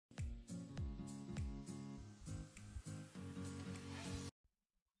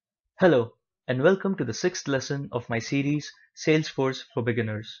Hello, and welcome to the sixth lesson of my series Salesforce for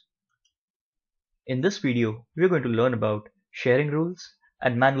Beginners. In this video, we are going to learn about sharing rules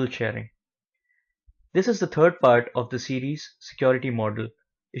and manual sharing. This is the third part of the series Security Model.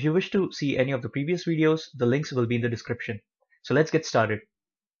 If you wish to see any of the previous videos, the links will be in the description. So let's get started.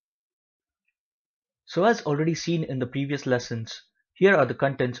 So as already seen in the previous lessons, here are the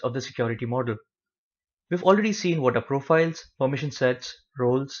contents of the security model. We've already seen what are profiles, permission sets,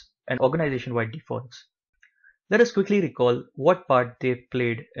 roles, and organization-wide defaults. Let us quickly recall what part they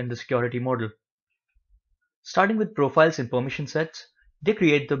played in the security model. Starting with profiles and permission sets, they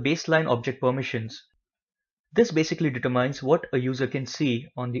create the baseline object permissions. This basically determines what a user can see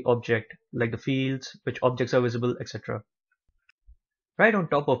on the object, like the fields, which objects are visible, etc. Right on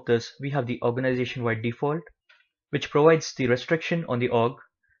top of this, we have the organization-wide default, which provides the restriction on the org,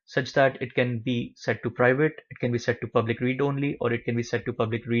 such that it can be set to private, it can be set to public read-only, or it can be set to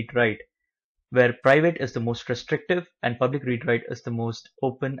public read-write, where private is the most restrictive and public read-write is the most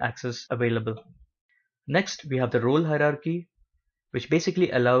open access available. Next, we have the role hierarchy, which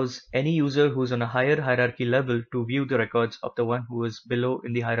basically allows any user who's on a higher hierarchy level to view the records of the one who is below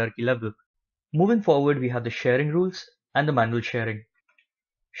in the hierarchy level. Moving forward, we have the sharing rules and the manual sharing.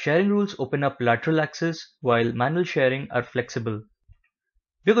 Sharing rules open up lateral access, while manual sharing are flexible.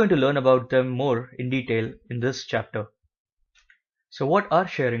 We're going to learn about them more in detail in this chapter. So what are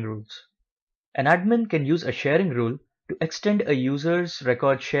sharing rules? An admin can use a sharing rule to extend a user's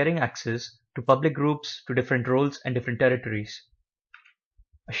record sharing access to public groups, to different roles and different territories.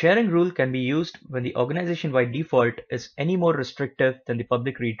 A sharing rule can be used when the organization-wide default is any more restrictive than the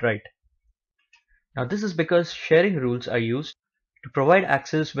public read-write. Now this is because sharing rules are used to provide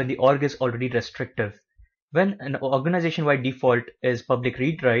access when the org is already restrictive. When an organization-wide default is public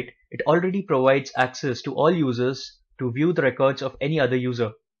read-write, it already provides access to all users to view the records of any other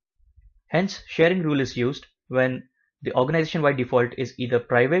user. Hence, sharing rule is used when the organization-wide default is either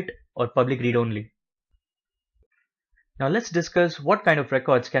private or public read-only. Now let's discuss what kind of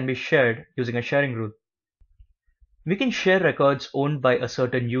records can be shared using a sharing rule. We can share records owned by a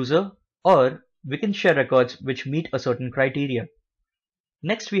certain user, or we can share records which meet a certain criteria.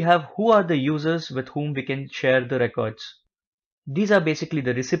 Next, we have who are the users with whom we can share the records. These are basically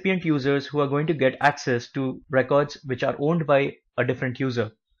the recipient users who are going to get access to records which are owned by a different user.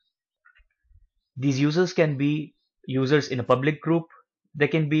 These users can be users in a public group, they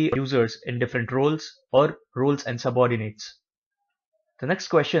can be users in different roles, or roles and subordinates. The next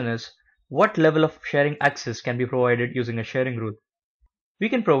question is, what level of sharing access can be provided using a sharing rule? We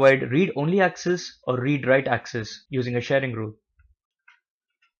can provide read-only access or read-write access using a sharing rule.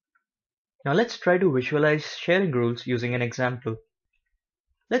 Now let's try to visualize sharing rules using an example.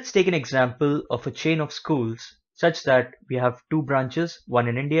 Let's take an example of a chain of schools such that we have two branches, one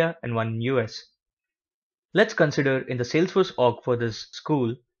in India and one in US. Let's consider in the Salesforce org for this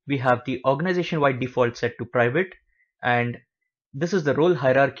school, we have the organization-wide default set to private, and this is the role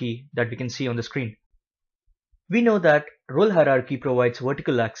hierarchy that we can see on the screen. We know that role hierarchy provides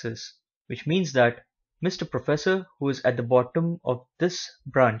vertical access, which means that Mr. Professor, who is at the bottom of this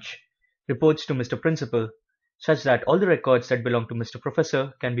branch, reports to Mr. Principal, such that all the records that belong to Mr.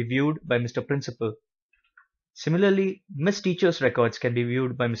 Professor can be viewed by Mr. Principal. Similarly, Miss Teacher's records can be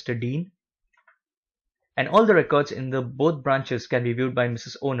viewed by Mr. Dean, and all the records in the both branches can be viewed by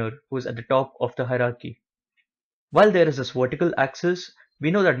Mrs. Owner, who is at the top of the hierarchy. While there is this vertical axis,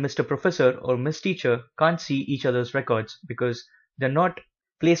 we know that Mr. Professor or Miss Teacher can't see each other's records because they're not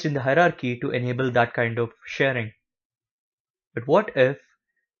placed in the hierarchy to enable that kind of sharing. But what if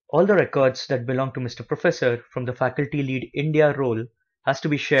all the records that belong to Mr. Professor from the Faculty Lead India role has to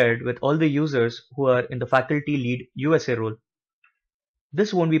be shared with all the users who are in the Faculty Lead USA role?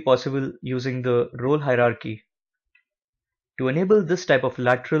 This won't be possible using the role hierarchy. To enable this type of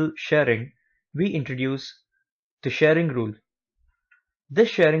lateral sharing, we introduce the sharing rule. This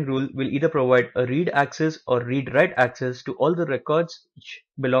sharing rule will either provide a read access or read-write access to all the records which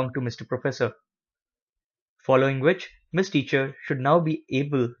belong to Mr. Professor. Following which, Miss Teacher should now be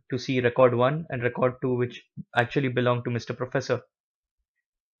able to see record 1 and record 2 which actually belong to Mr. Professor.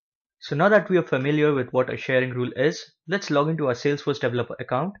 So now that we are familiar with what a sharing rule is, let's log into our Salesforce developer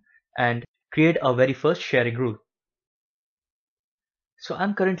account and create our very first sharing rule. So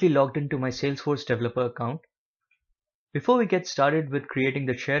I'm currently logged into my Salesforce developer account. Before we get started with creating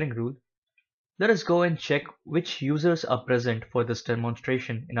the sharing rule, let us go and check which users are present for this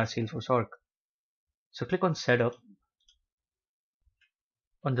demonstration in our Salesforce org. So click on Setup.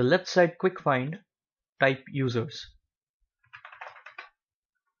 On the left side quick find, type users.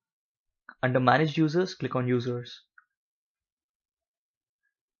 Under Manage Users, click on Users.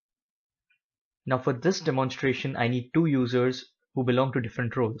 Now for this demonstration, I need two users who belong to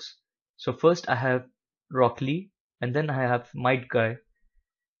different roles. So first I have Rockley and then I have Might Guy.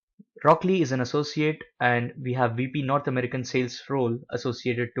 Rockley is an associate and we have VP North American Sales role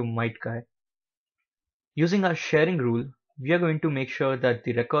associated to Might Guy. Using our sharing rule, we are going to make sure that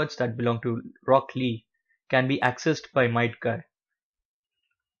the records that belong to Rockley can be accessed by Might Guy.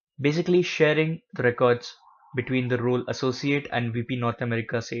 Basically sharing the records between the role associate and VP North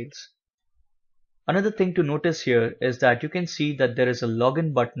America Sales. Another thing to notice here is that you can see that there is a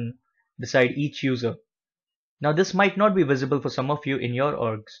login button beside each user. Now this might not be visible for some of you in your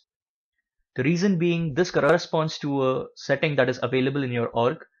orgs. The reason being this corresponds to a setting that is available in your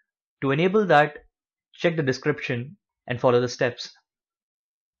org. To enable that, check the description and follow the steps.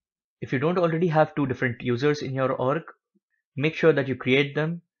 If you don't already have two different users in your org, make sure that you create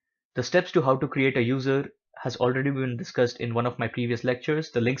them. The steps to how to create a user has already been discussed in one of my previous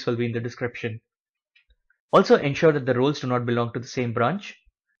lectures. The links will be in the description. Also ensure that the roles do not belong to the same branch.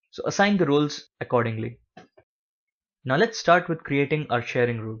 So assign the roles accordingly. Now let's start with creating our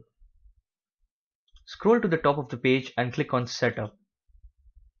sharing rule. Scroll to the top of the page and click on Setup.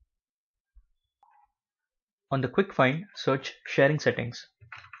 On the quick find, search Sharing Settings.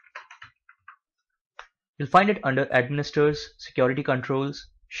 You'll find it under Administers, Security Controls,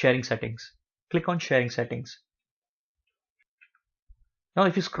 Sharing Settings. Click on Sharing Settings. Now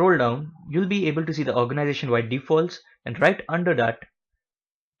if you scroll down, you'll be able to see the organization-wide defaults, and right under that,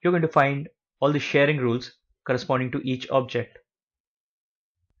 you're going to find all the sharing rules corresponding to each object.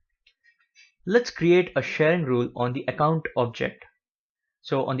 Let's create a sharing rule on the account object.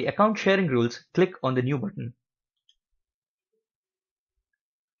 So on the account sharing rules, click on the new button.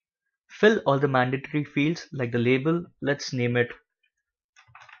 Fill all the mandatory fields like the label. Let's name it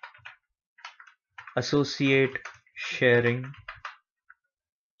Associate Sharing.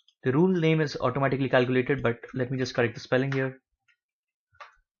 The rule name is automatically calculated, but let me just correct the spelling here.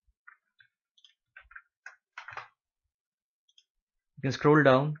 You can scroll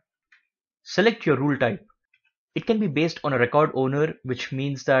down. Select your rule type. It can be based on a record owner, which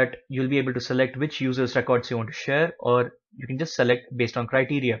means that you'll be able to select which user's records you want to share, or you can just select based on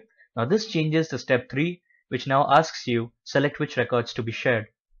criteria. Now this changes the step 3, which now asks you select which records to be shared.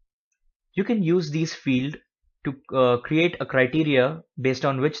 You can use these fields to create a criteria based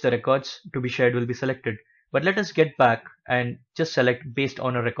on which the records to be shared will be selected. But let us get back and just select based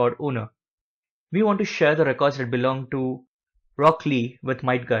on a record owner. We want to share the records that belong to Rockley with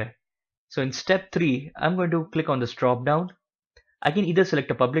Might Guy. So in step 3, I'm going to click on this drop down. I can either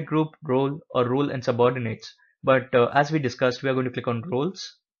select a public group, role, or role and subordinates. But as we discussed, we are going to click on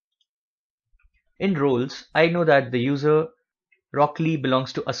roles. In roles, I know that the user Rockley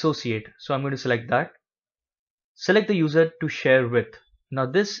belongs to associate. So I'm going to select that. Select the user to share with. Now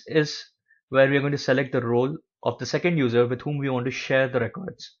this is where we are going to select the role of the second user with whom we want to share the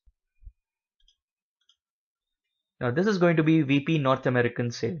records. Now this is going to be VP North American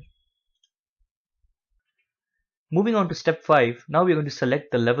Sales. Moving on to step 5, now we are going to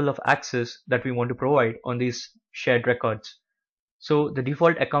select the level of access that we want to provide on these shared records. So the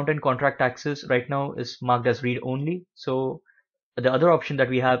default account and contract access right now is marked as read only. So the other option that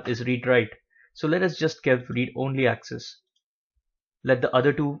we have is read write. So let us just give read only access. Let the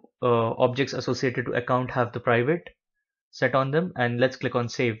other two objects associated to account have the private set on them, and let's click on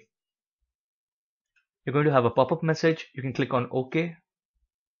save. You're going to have a pop-up message. You can click on OK.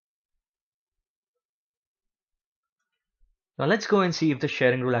 Now let's go and see if the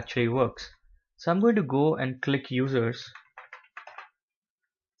sharing rule actually works. So I'm going to go and click users.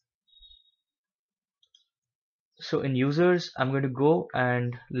 So in users, I'm going to go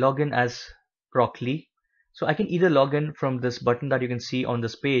and log in as Rockley. So I can either log in from this button that you can see on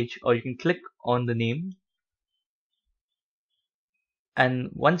this page, or you can click on the name. And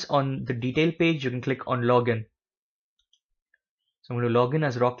once on the detail page, you can click on login. So I'm going to log in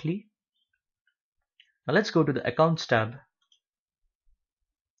as Rockley. Now let's go to the accounts tab.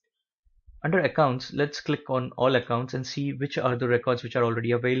 Under accounts, let's click on all accounts and see which are the records which are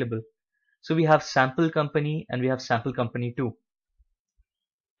already available. So we have sample company and we have sample company 2.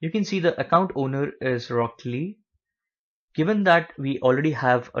 You can see the account owner is Rockley. Given that we already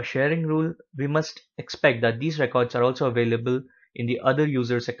have a sharing rule, we must expect that these records are also available in the other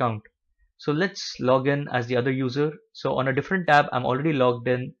user's account. So let's log in as the other user. So on a different tab, I'm already logged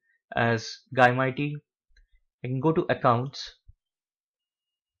in as Guy Mighty. I can go to accounts,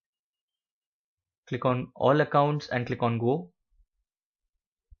 click on all accounts and click on go.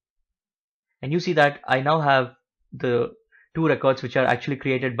 And you see that I now have the two records which are actually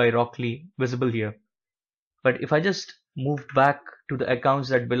created by Rockley visible here. But if I just move back to the accounts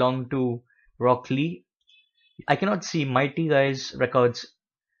that belong to Rock Lee, I cannot see Mighty Guy's records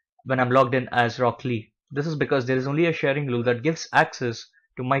when I'm logged in as Rock Lee. This is because there is only a sharing rule that gives access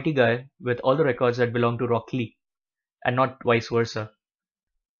to Mighty Guy with all the records that belong to Rock Lee, and not vice versa.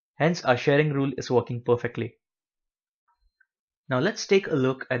 Hence, our sharing rule is working perfectly. Now let's take a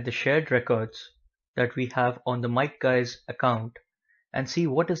look at the shared records that we have on the Might Guy's account and see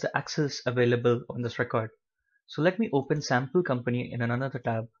what is the access available on this record. So let me open Sample Company in another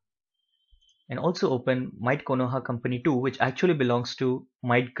tab, and also open Might Konoha Company 2, which actually belongs to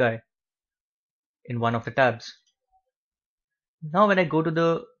Might Guy, in one of the tabs. Now when I go to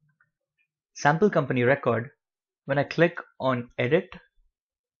the Sample Company record, when I click on Edit,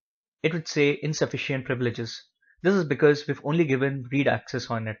 it would say insufficient privileges. This is because we've only given read access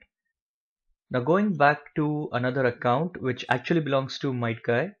on it. Now going back to another account which actually belongs to Might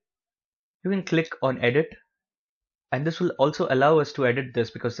Guy, you can click on Edit, and this will also allow us to edit this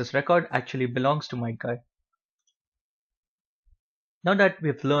because this record actually belongs to Might Guy. Now that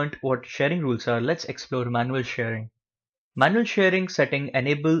we've learned what sharing rules are, let's explore manual sharing. Manual sharing setting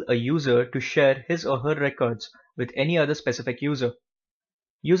enable a user to share his or her records with any other specific user.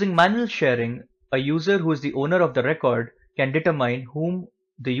 Using manual sharing, a user who is the owner of the record can determine whom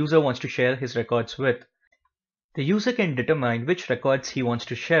the user wants to share his records with. The user can determine which records he wants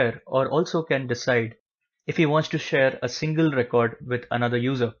to share, or also can decide if he wants to share a single record with another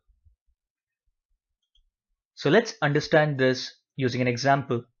user. So let's understand this using an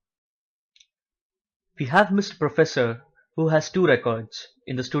example. We have Mr. Professor who has two records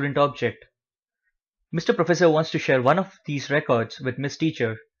in the student object. Mr. Professor wants to share one of these records with Miss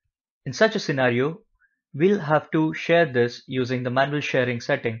Teacher. In such a scenario, we'll have to share this using the manual sharing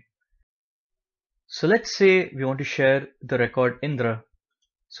setting. So let's say we want to share the record Indra.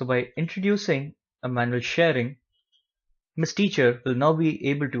 So by introducing a manual sharing, Miss Teacher will now be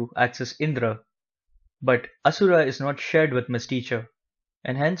able to access Indra, but Asura is not shared with Miss Teacher,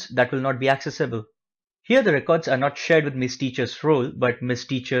 and hence that will not be accessible. Here the records are not shared with Miss Teacher's role, but Miss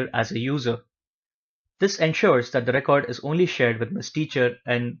Teacher as a user. This ensures that the record is only shared with Miss Teacher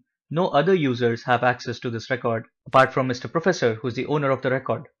and no other users have access to this record apart from Mr. Professor, who is the owner of the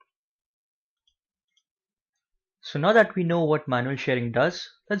record. So now that we know what manual sharing does,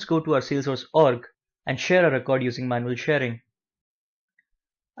 let's go to our Salesforce org and share a record using manual sharing.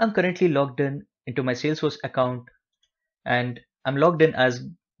 I'm currently logged in into my Salesforce account, and I'm logged in as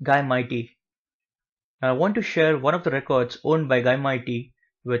Guy Mighty. Now I want to share one of the records owned by Guy Mighty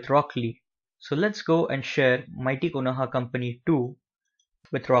with Rock Lee. So let's go and share Mighty Konoha Company 2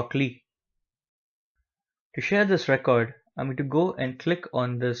 with Rock Lee. To share this record, I'm going to go and click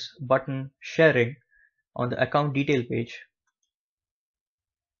on this button Sharing on the account detail page.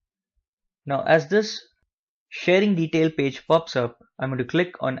 Now as this sharing detail page pops up, I'm going to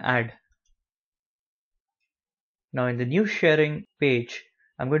click on Add. Now in the new sharing page,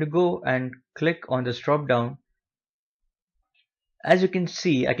 I'm going to go and click on this drop down. As you can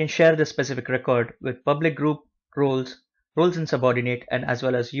see, I can share this specific record with public group, roles and subordinate, and as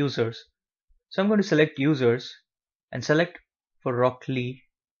well as users. So I'm going to select users and select for Rock Lee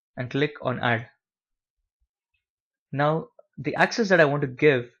and click on Add. Now the access that I want to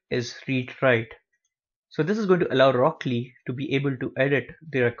give is read write. So this is going to allow Rock Lee to be able to edit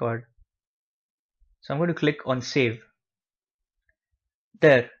the record. So I'm going to click on Save.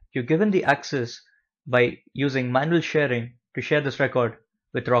 There, you're given the access by using manual sharing to share this record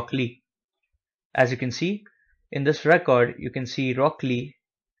with Rock Lee. As you can see, in this record, you can see Rock Lee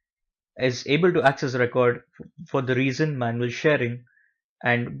is able to access the record for the reason manual sharing,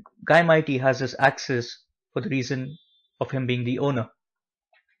 and Guy Mighty has this access for the reason of him being the owner.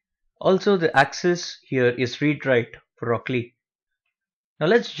 Also, the access here is read write for Rock Lee. Now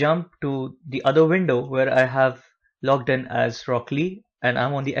let's jump to the other window where I have logged in as Rock Lee and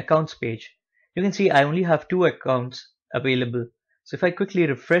I'm on the accounts page. You can see I only have two accounts available. So if I quickly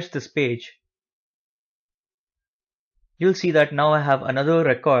refresh this page, you'll see that now I have another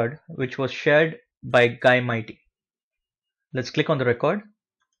record which was shared by Guy Mighty. Let's click on the record.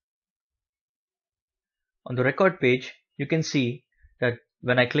 On the record page, you can see that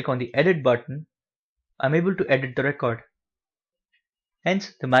when I click on the edit button, I'm able to edit the record.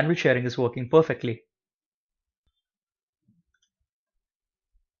 Hence, the manual sharing is working perfectly.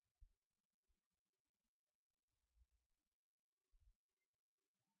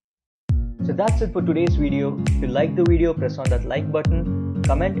 So that's it for today's video. If you liked the video, press on that like button,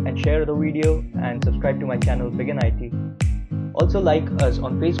 comment and share the video, and subscribe to my channel Begin IT. Also like us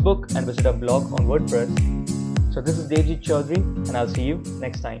on Facebook and visit our blog on WordPress. So this is Devjit Chaudhary, and I'll see you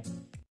next time.